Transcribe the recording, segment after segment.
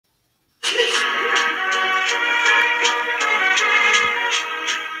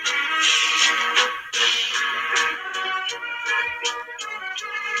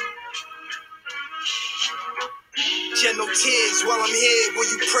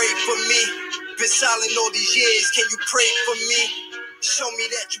Been silent all these years, can you pray for me? Show me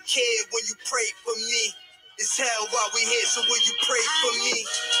that you care when you pray for me. It's hell while we here, so will you pray for me?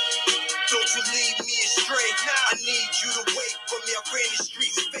 Don't you lead me astray. I need you to wait for me. I ran the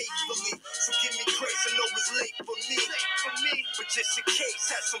streets faithfully, so give me grace. I know it's late for me, but just in case,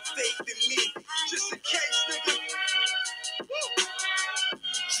 have some faith in me. Just in case, nigga. Woo.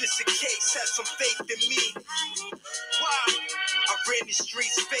 Just in case, have some faith in me. Wow, I ran the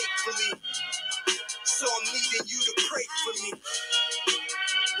streets faithfully, so I'm needing you to pray for me.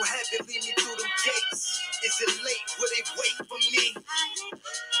 Will heaven lead me through them gates? Is it late? Will they wait for me?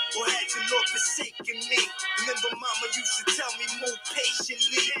 Or had the Lord forsaken me? Remember mama used to tell me move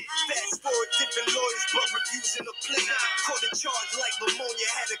patiently. Fast forward different lawyers but refusing to plea. Caught a charge like pneumonia,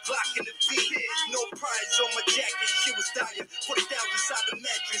 had a Glock in the feet. No prize on my jacket, shit was dire. Put it down inside the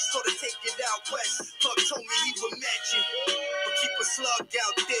mattress, so to take it out west. Plug told me he would match it, but keep a slug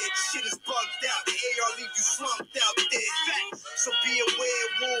out there. Shit is bugged out, the AR leave you slumped out there. So be aware,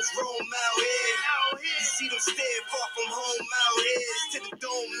 wolves roam out here. You see them stare far from home out here. To the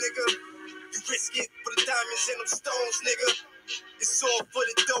dome, nigga. You risk it for the diamonds and them stones, nigga. It's all for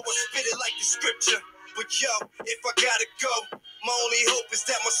the dough, I spit it like the scripture. But yo, if I gotta go, my only hope is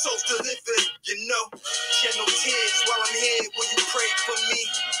that my soul's delivered, you know. Shed no tears while I'm here, will you pray for me?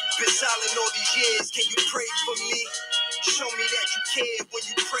 Been silent all these years, can you pray for me? Show me that you care when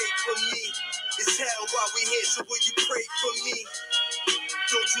you pray for me. It's hell while we here, so will you pray for me?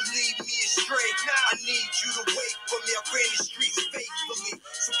 Don't you lead me astray. I need you to wait for me. I ran the streets faithfully,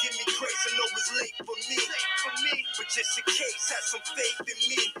 so give me grace. I know it's late for me, but just in case, have some faith in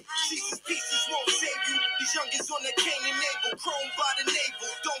me. Jesus pieces won't save you. These youngins on that Canaan navel, chrome by the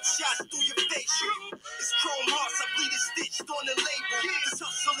navel. Don't shots through your face. It's chrome hearts, I bleed it stitched on the label. This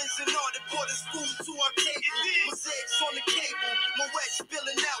hustle is an art that brought us food to our table. Mosaics on the cable, my wet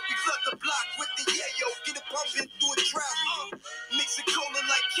spilling out. We flood the block with the yayo. Get it pumping through a drought. Mix it cola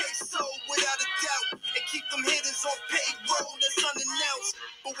like queso without a doubt, and keep them hitters on payroll that's unannounced.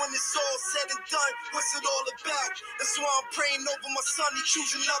 But when it's all said and done, what's it all about? That's why I'm praying over my son, he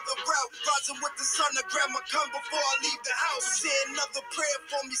choose another route. Rising with the sun, I grab my gun before I leave the house. Say another prayer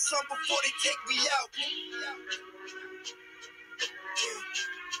for me, son, before they take me out.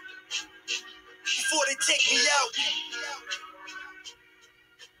 Before they take me out.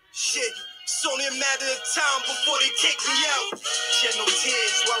 Shit, it's only a matter of time before they take me out. Shed no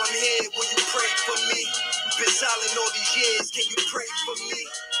tears while I'm here, will you pray for me? Been silent all these years, can you pray for me?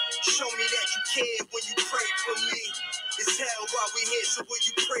 Show me that you care when you pray for me. It's hell while we here, so will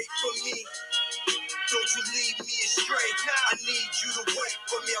you pray for me? Don't you lead me astray. I need you to wait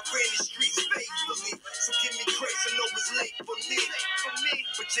for me. I ran the streets faithfully, so give me grace. I know it's late for me,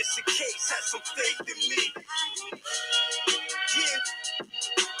 but just in case, have some faith in me. Yeah.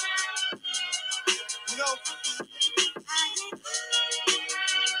 No.